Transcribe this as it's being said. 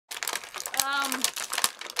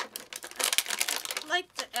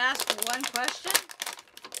like to ask one question?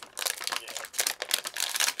 Yeah.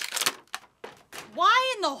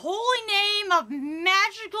 Why in the holy name of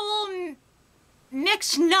magical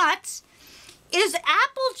mixed nuts is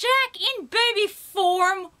Applejack in baby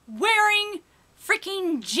form wearing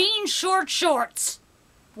freaking jean shorts?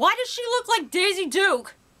 Why does she look like Daisy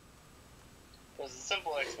Duke? There's a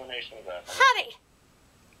simple explanation of that. Honey,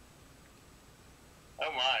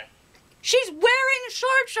 Oh my. she's wearing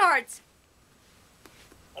shorts.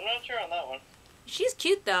 I'm not sure on that one. She's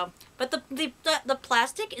cute though, but the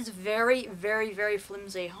plastic is very, very, very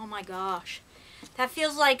flimsy. Oh my gosh, that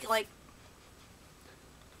feels like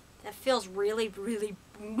that feels really, really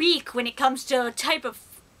weak when it comes to a type of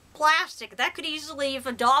plastic. That could easily, if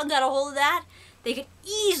a dog got a hold of that, they could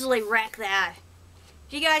easily wreck that.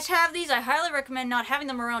 If you guys have these, I highly recommend not having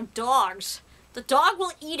them around dogs. The dog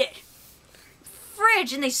will eat it.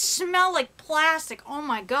 Fridge, and they smell like plastic. Oh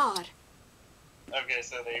my god. Okay,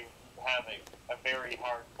 so they have a very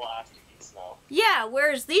hard plasticky smell. Yeah,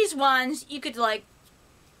 whereas these ones, you could like,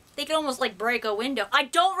 they could almost like break a window. I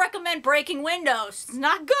don't recommend breaking windows. It's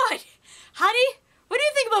not good. Honey, what do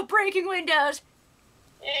you think about breaking windows?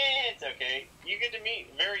 It's okay. You get to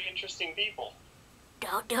meet very interesting people.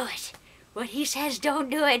 Don't do it. What he says, don't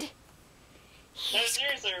do it. No,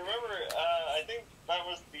 seriously, remember, I think that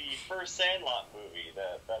was the first Sandlot movie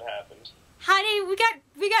that happened. Honey,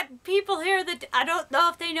 we got people here that I don't know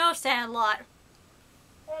if they know Sandlot.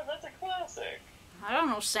 Oh, that's a classic. I don't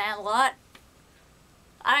know Sandlot.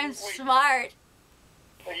 I'm Wait. smart.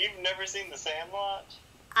 Well, you've never seen The Sandlot?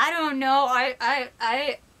 I don't know.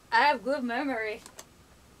 I have good memory.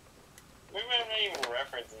 Maybe I'm not even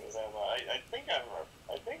referencing The Sandlot. I think that was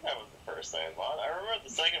the first Sandlot. I remember the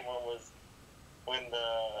second one was when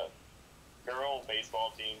the girl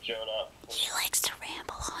baseball team showed up. He likes to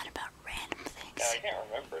ramble on about random things. Yeah, I can't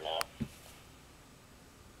remember now.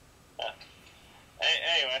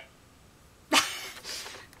 Anyway.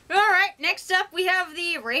 Alright, next up we have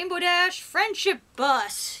the Rainbow Dash Friendship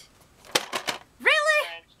Bus. Really?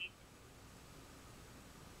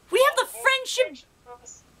 We have the Friendship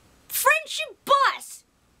Bus!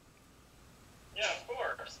 Yeah, of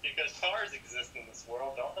course, because cars exist in this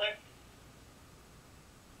world, don't they?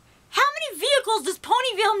 How many vehicles does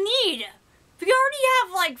Ponyville need? We already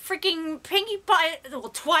have like freaking Pinkie Pie, well,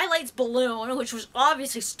 Twilight's balloon, which was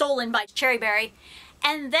obviously stolen by Cherryberry.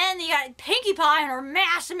 And then you got Pinkie Pie and her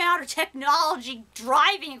mass amount of technology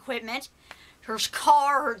driving equipment. Her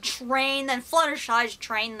car, her train, then Fluttershy's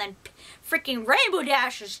train, then freaking Rainbow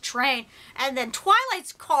Dash's train, and then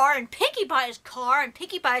Twilight's car, and Pinkie Pie's car, and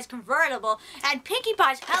Pinkie Pie's convertible, and Pinkie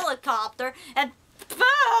Pie's helicopter, and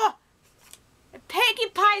Pinkie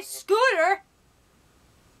Pie's scooter.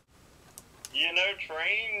 You know,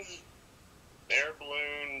 trains, air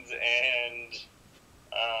balloons, and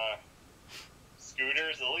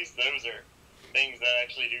scooters, at least those are things that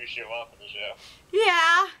actually do show up in the show.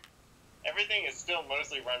 Yeah. Everything is still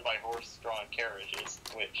mostly run by horse-drawn carriages,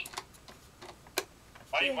 which...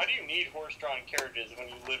 Why do you need horse-drawn carriages when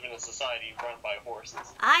you live in a society run by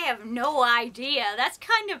horses? I have no idea. That's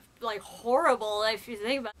kind of, like, horrible if you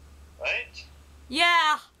think about it. Right?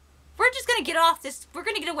 Yeah. We're just gonna get off this. We're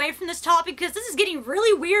gonna get away from this topic because this is getting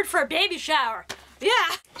really weird for a baby shower.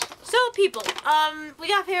 Yeah. So, people, we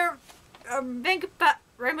got here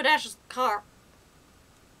Rainbow Dash's car.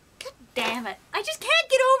 God damn it. I just can't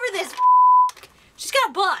get over this. She's got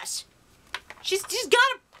a bus. She's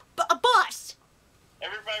got a bus.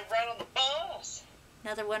 Everybody ride on the bus.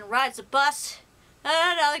 Another one rides the bus.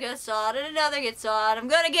 And another gets on, and another gets on. I'm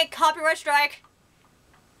gonna get copyright strike.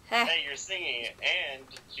 Hey, you're singing it, and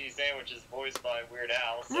Cheese Sandwich is voiced by Weird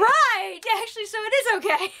Al. So. Right! Actually, so it is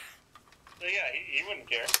okay. So yeah, he wouldn't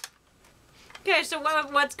care. Okay, so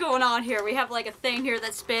what's going on here? We have like a thing here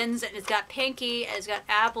that spins, and it's got Pinkie, and it's got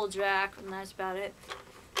Applejack, and that's about it.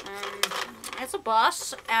 It's a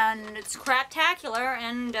bus, and it's craptacular,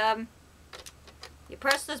 and you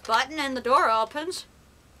press this button, and the door opens.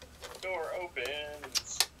 Door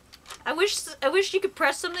opens. I wish you could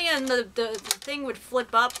press something and the thing would flip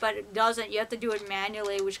up, but it doesn't. You have to do it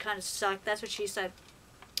manually, which kind of sucked. That's what she said.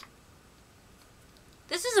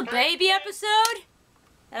 This is a baby episode,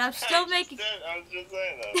 and I'm still making... I was just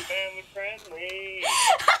saying that. Family friendly.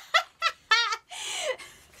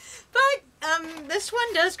 But, this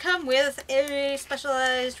one does come with a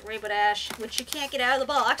specialized Rainbow Dash, which you can't get out of the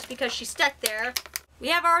box because she's stuck there. We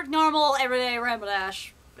have our normal, everyday Rainbow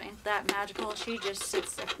Dash. Ain't that magical? She just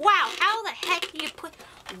sits there. Wow, how the heck do you put...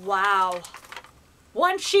 Wow.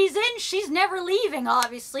 Once she's in, she's never leaving,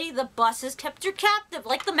 obviously. The bus has kept her captive,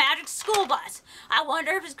 like the magic school bus. I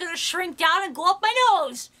wonder if it's going to shrink down and go up my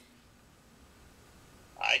nose.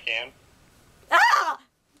 I can. Ah!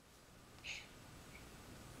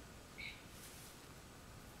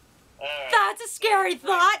 That's a scary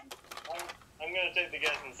thought. I'm gonna take the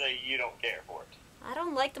guess and say you don't care for it. I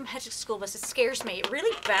don't like them hedgehog school bus. It scares me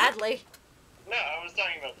really badly. No, I was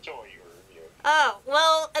talking about the toy you were reviewing. Oh,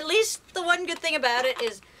 well, at least the one good thing about it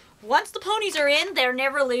is once the ponies are in, they're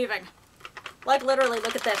never leaving. Like, literally,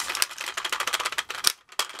 look at this.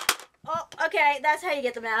 Oh, okay, that's how you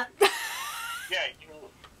get them out. Yeah,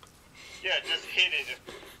 just hit it.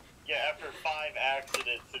 Yeah, after 5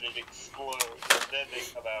 accidents and it explodes, and then they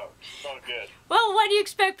come out. It's not good. Well, what do you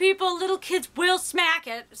expect, people? Little kids will smack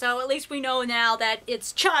it. So at least we know now that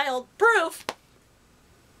it's child-proof.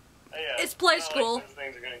 Yeah, It's play school. Like those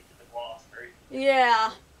things are going to get lost, right?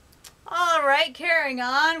 Yeah. All right, carrying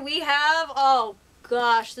on. We have, oh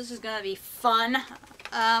gosh, this is going to be fun.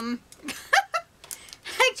 Actually,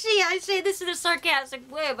 I say this in a sarcastic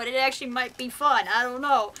way, but it actually might be fun. I don't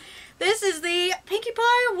know. This is the Pinkie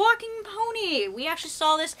Pie walking pony. We actually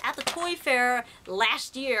saw this at the toy fair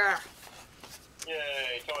last year.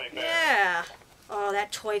 Yay, toy fair. Yeah. Oh,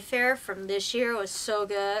 that toy fair from this year was so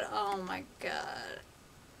good. Oh my god.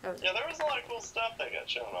 Yeah, there was a lot of cool stuff that got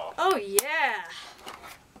shown off. Oh yeah.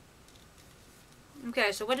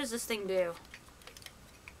 Okay, so what does this thing do?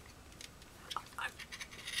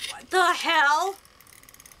 What the hell?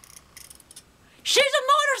 She's a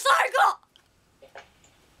motorcycle!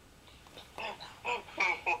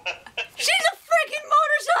 She's a freaking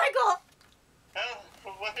motorcycle!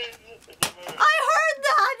 What is it? I heard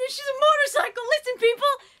that! She's a motorcycle! Listen,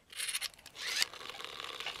 people!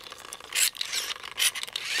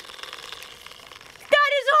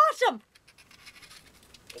 That is awesome!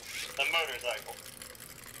 A motorcycle.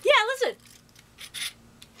 Yeah, listen.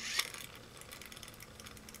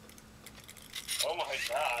 Oh my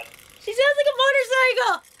god. She sounds like a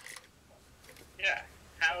motorcycle! Yeah,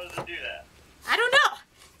 how does it do that? I don't know.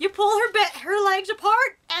 You pull her legs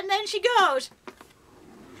apart, and then she goes.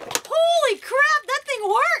 Holy crap, that thing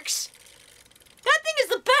works! That thing is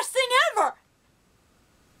the best thing ever!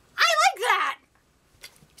 I like that!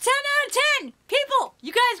 10 out of 10! People,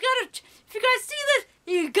 you guys gotta, if you guys see this,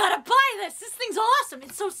 you gotta buy this! This thing's awesome,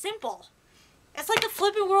 it's so simple. It's like the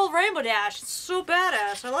Flippin' World Rainbow Dash. It's so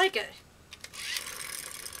badass, I like it.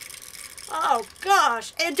 Oh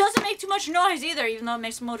gosh, and it doesn't make too much noise either, even though it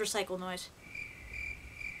makes motorcycle noise.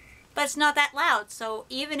 But it's not that loud, so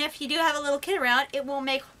even if you do have a little kid around, it won't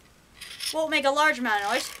make a large amount of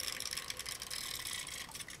noise.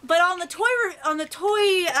 But on the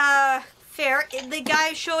toy fair, the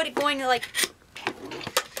guy showed it going like,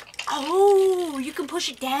 oh, you can push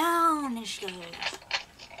it down and she goes.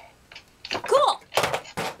 Cool.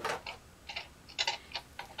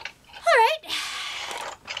 All right.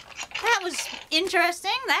 That was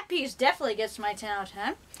interesting. That piece definitely gets my 10 out of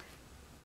 10.